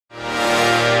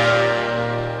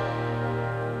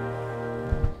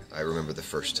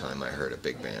first time I heard a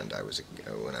big band.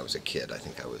 When I was a kid. I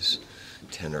think I was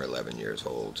 10 or 11 years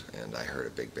old, and I heard a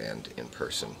big band in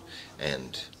person,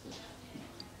 and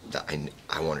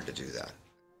I wanted to do that.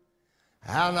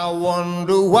 And I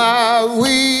wonder why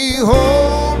we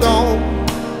hold on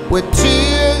with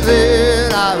tears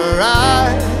in our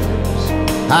eyes.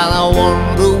 And I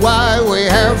wonder why we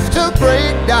have to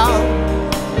break down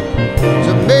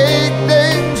to make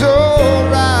things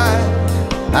alright.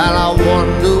 And I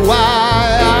wonder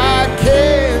why I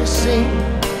can't seem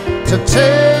to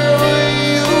tell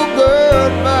you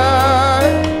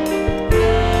goodbye.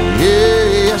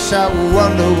 Yes, I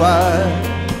wonder why.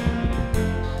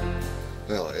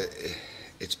 Well,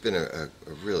 it's been a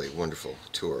really wonderful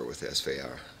tour with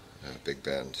SWR Big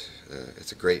Band.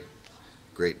 It's a great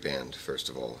band, first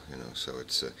of all, you know. So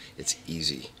it's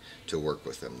easy to work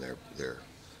with them.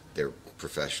 They're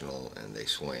professional, and they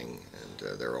swing, and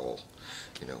they're all,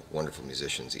 you know, wonderful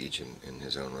musicians, each in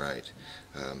his own right.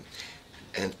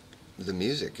 And the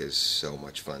music is so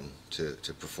much fun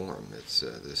to perform. It's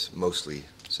this mostly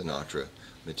Sinatra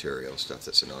material, stuff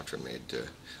that Sinatra made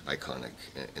iconic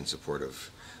in support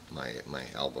of my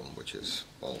album, which is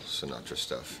all Sinatra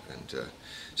stuff. And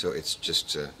so it's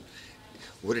just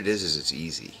what it is it's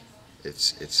easy.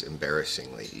 It's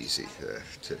embarrassingly easy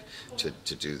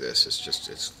to do this.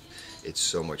 It's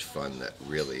so much fun that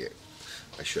really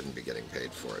I shouldn't be getting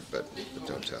paid for it, but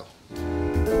don't tell.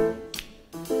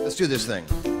 Let's do this thing.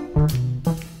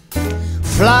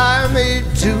 Fly me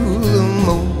to the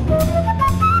moon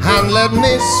and let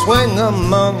me swing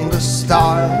among the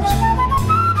stars.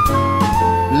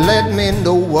 Let me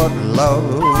know what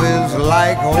love is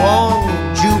like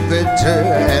on Jupiter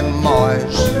and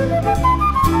Mars.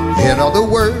 In other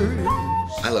words,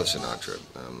 I love Sinatra.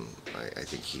 I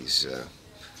think he's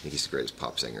the greatest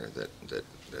pop singer that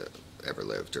ever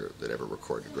lived or that ever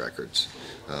recorded records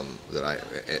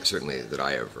certainly that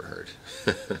I ever heard.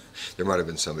 There might have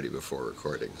been somebody before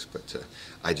recordings, but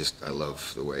I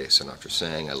love the way Sinatra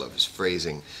sang. I love his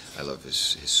phrasing. I love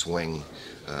his swing.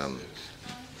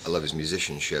 I love his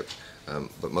musicianship,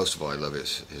 but most of all, I love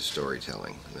his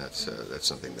storytelling. That's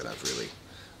something that I've really,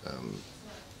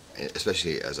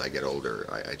 especially as I get older,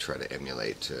 I try to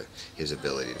emulate his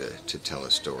ability to tell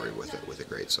a story with a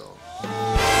great song.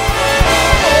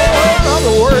 in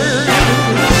other words,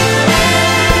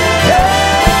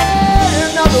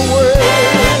 in other words,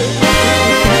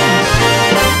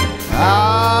 I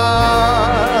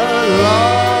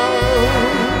love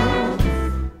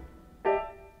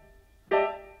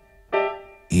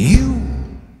you.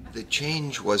 The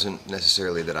change wasn't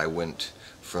necessarily that I went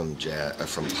from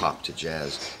pop to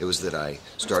jazz. It was that I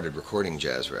started recording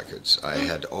jazz records. I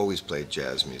had always played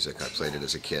jazz music. I played it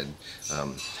as a kid,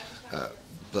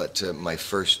 but my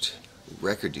first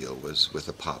record deal was with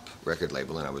a pop record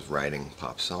label, and I was writing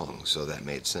pop songs, so that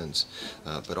made sense.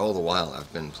 But all the while,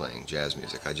 I've been playing jazz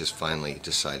music. I just finally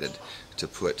decided to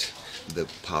put the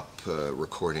pop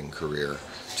recording career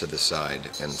to the side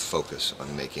and focus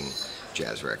on making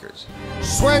jazz records.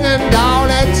 Swinging down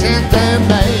at 10th and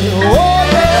Main, oh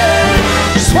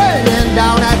yeah. Swinging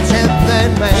down at 10th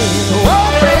and Main,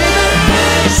 oh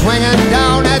baby. Swinging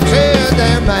down at 10th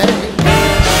and Main.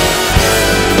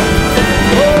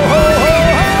 Oh, oh, oh,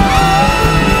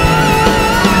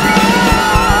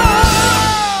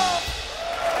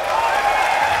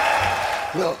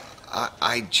 oh. Well,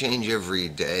 I change every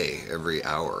day, every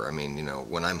hour. I mean, you know,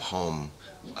 when I'm home,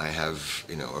 I have,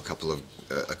 you know, a couple of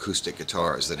acoustic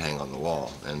guitars that hang on the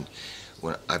wall, and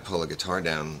when I pull a guitar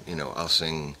down, you know, I'll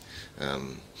sing a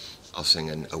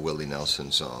Willie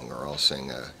Nelson song, or I'll sing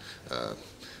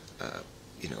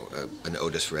you know, an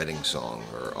Otis Redding song,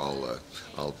 or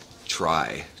I'll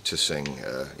try to sing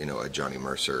you know, a Johnny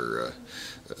Mercer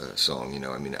song. You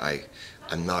know, I mean,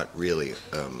 I'm not really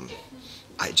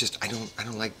I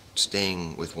don't like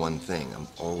staying with one thing. I'm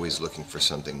always looking for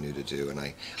something new to do, and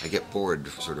I get bored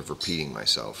sort of repeating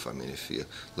myself. I mean, if you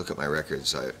look at my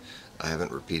records, I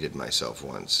haven't repeated myself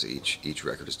once. Each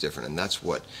record is different, and that's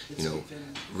what, you know,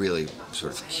 really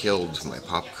sort of killed my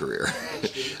pop career.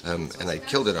 And I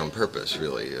killed it on purpose,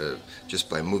 really, just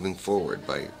by moving forward,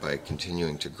 by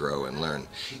continuing to grow and learn.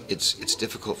 It's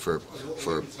difficult for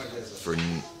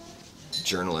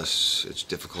journalists, it's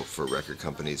difficult for record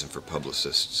companies and for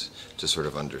publicists to sort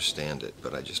of understand it,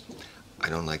 but I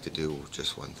don't like to do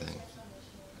just one thing.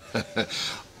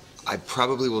 I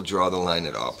probably will draw the line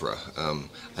at opera.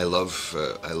 I love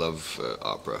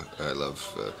opera. I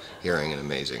love hearing an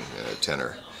amazing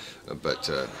tenor, but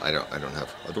I don't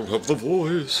have the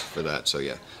voice for that. So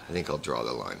yeah, I think I'll draw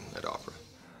the line at opera.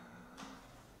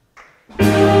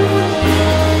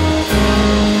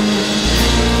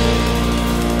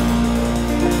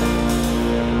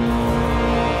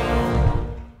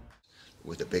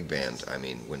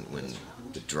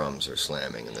 drums are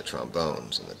slamming and the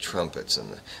trombones and the trumpets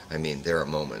and I mean, there are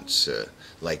moments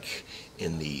like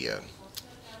in the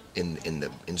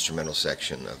instrumental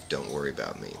section of "Don't Worry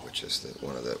About Me," which is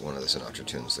one of the Sinatra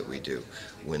tunes that we do,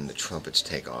 when the trumpets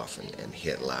take off and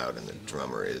hit loud and the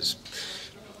drummer is,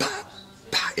 bah,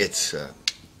 bah, it's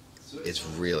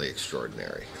really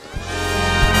extraordinary.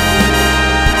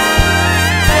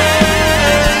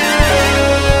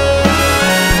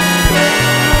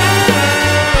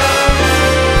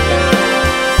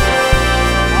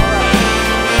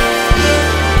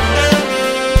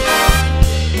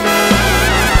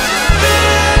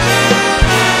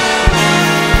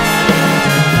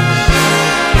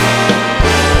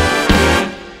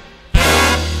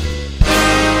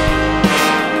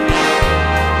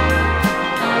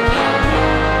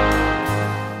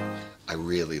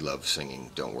 Singing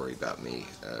 "Don't Worry About Me."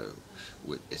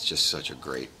 It's just such a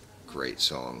great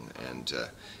song, and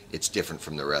it's different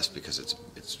from the rest because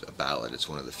it's a ballad. It's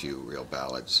one of the few real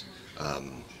ballads.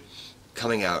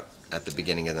 Coming out at the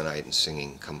beginning of the night and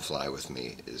singing "Come Fly With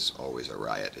Me" is always a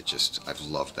riot. I've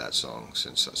loved that song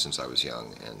since I was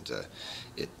young, and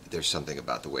there's something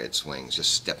about the way it swings,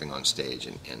 just stepping on stage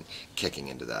and kicking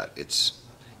into that. It's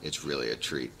really a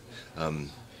treat.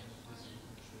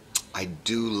 I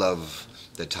do love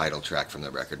the title track from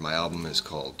the record. My album is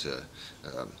called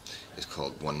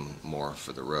 "One More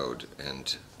for the Road,"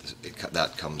 and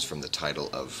that comes from the title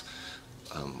of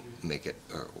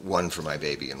 "One for My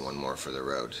Baby and One More for the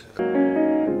Road."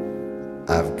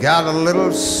 I've got a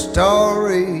little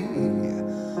story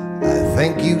I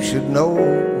think you should know.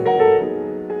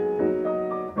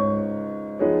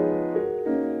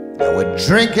 Now we're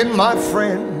drinking, my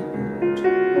friend,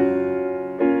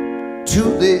 to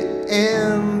the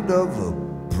end of a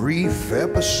brief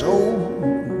episode.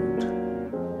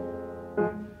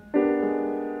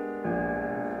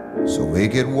 So we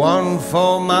get one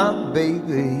for my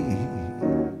baby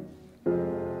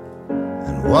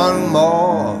and one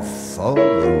more for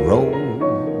the road.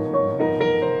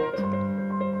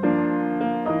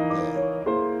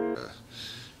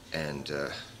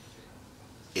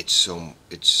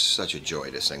 It's such a joy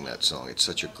to sing that song. It's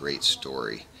such a great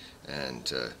story,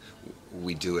 and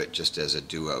we do it just as a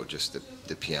duo, just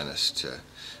the pianist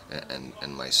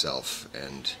and myself,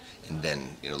 and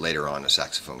then later on a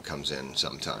saxophone comes in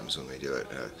sometimes when we do it,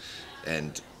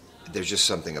 and there's just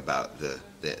something about the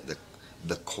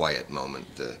quiet moment,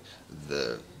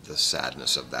 the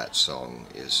sadness of that song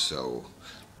is so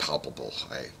palpable.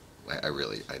 I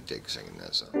dig singing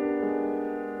that song.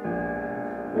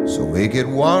 So we get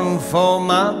one for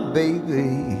my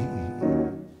baby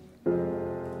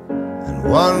and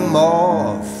one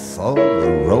more for the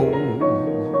road.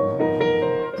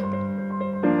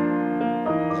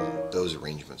 Those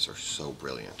arrangements are so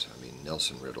brilliant. I mean,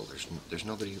 Nelson Riddle, there's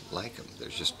nobody like him.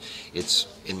 It's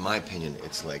in my opinion,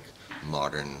 it's like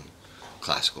modern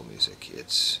classical music.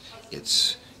 It's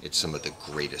some of the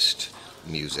greatest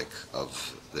music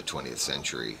of the 20th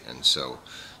century, and so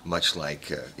much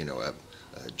like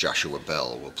Joshua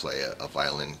Bell will play a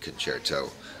violin concerto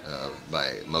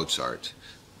by Mozart.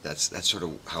 That's sort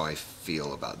of how I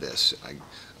feel about this.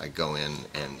 I go in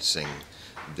and sing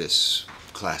this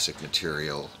classic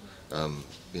material,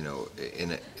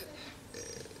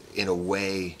 in a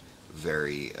way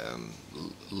very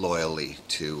loyally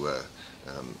to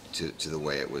the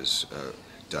way it was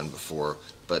done before,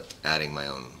 but adding my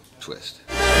own twist.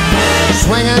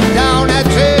 Swinging down that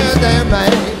Tuesday,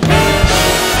 man.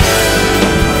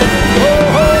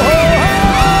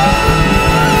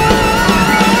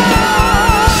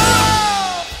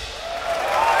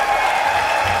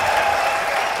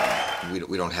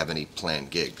 We don't have any planned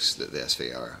gigs, the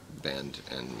SWR band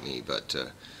and me, but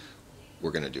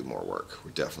we're going to do more work.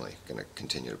 We're definitely going to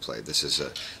continue to play. This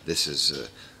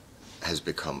has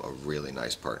become a really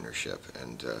nice partnership,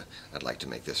 and I'd like to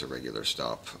make this a regular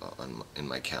stop in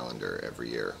my calendar every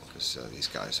year, because these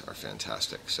guys are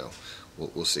fantastic. So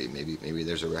we'll see. Maybe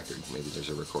there's a record. Maybe there's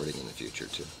a recording in the future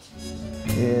too.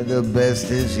 Yeah, the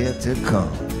best is yet to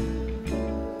come.